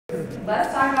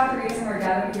let's talk about the reason we're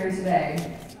gathered here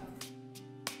today.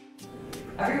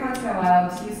 Every once in a while,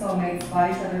 two soulmates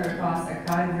spot each other across a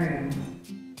crowded room.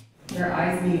 Their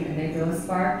eyes meet and they feel a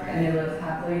spark, and they live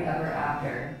happily ever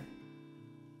after.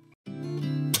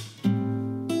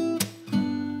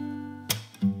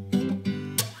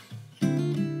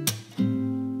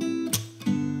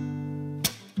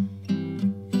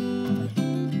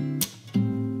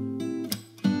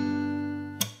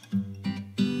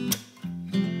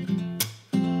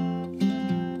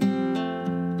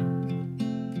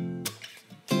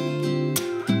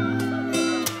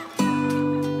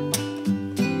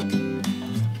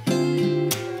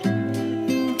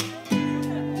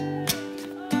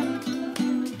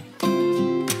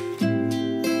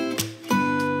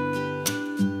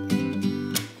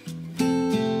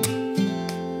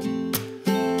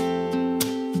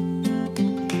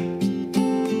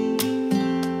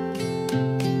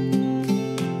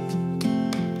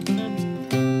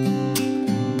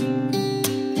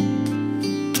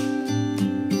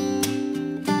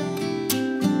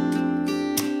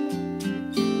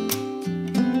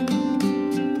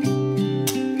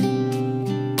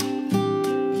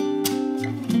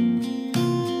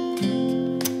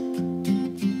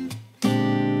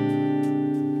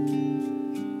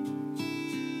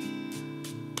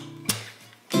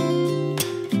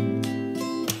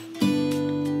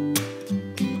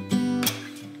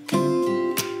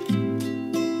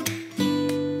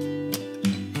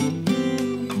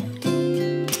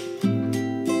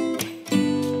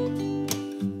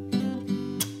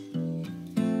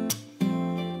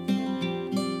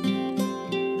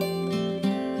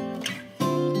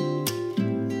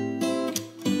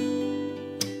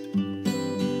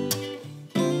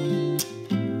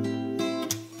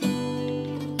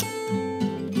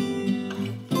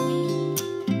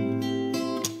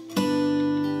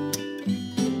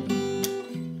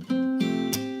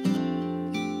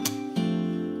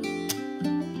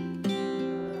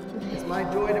 My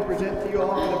joy to present to you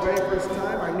all for the very first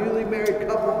time our newly married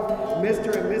couple,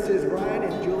 Mr. and Mrs. Ryan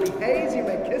and Julie Hayes. You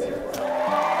may kiss her.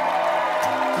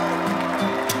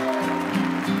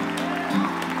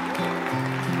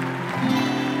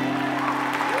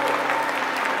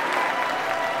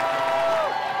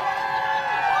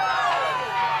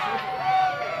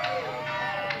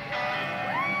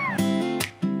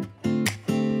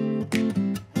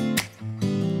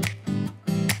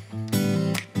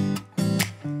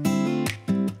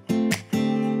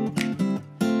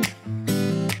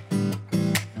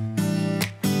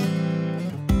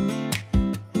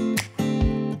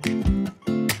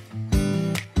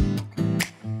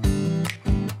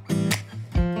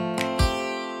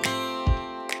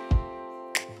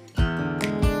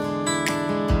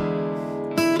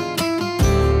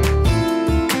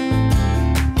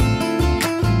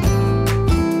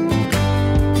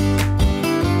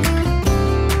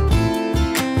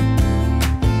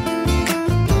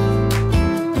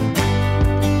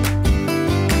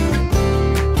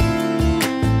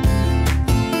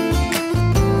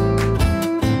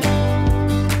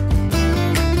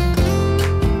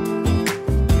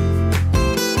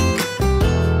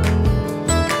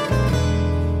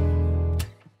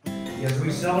 As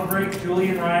we celebrate Julie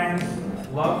and Ryan's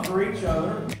love for each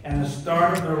other and the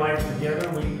start of their life together,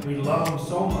 we love them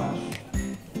so much.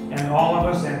 And all of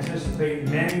us anticipate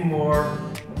many more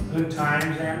good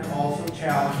times and also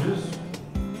challenges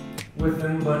with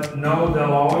them, but know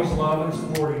they'll always love and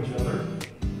support each other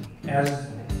as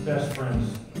best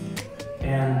friends.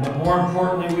 But more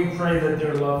importantly, we pray that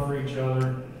their love for each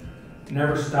other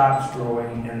never stops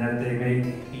growing and that they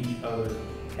make each other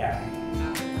happy.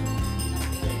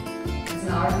 It's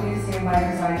an honor for me to stand by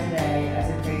your side today as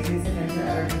your craziest adventure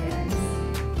ever begins.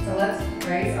 So let's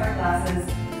raise our glasses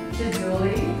to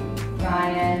Julie,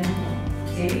 Ryan,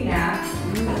 Davey Knapp,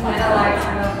 and a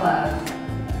lifetime of love.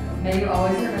 May you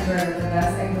always remember that the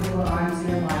best thing to hold on to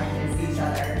in life is each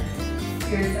other.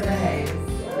 Cheers to the Hayes.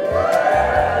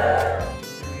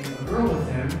 A girl with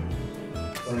him,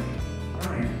 it's like,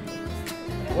 Ryan,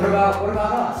 what about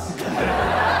us?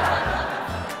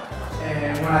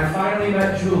 And when I finally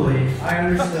met Julie, I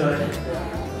understood.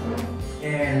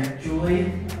 And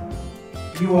Julie,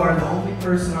 you are the only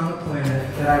person on the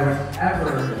planet that I would ever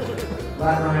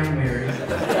let Ryan marry.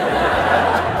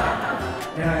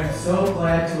 And I'm so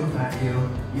glad to have met you.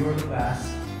 You are the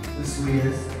best, the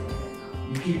sweetest.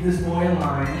 You keep this boy in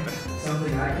line,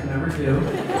 something I can never do.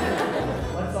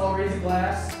 Let's all raise a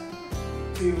glass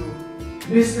to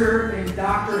Mr. and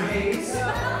Dr. Hayes.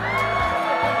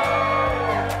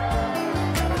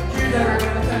 Cheers,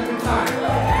 everyone. Let's have a good time.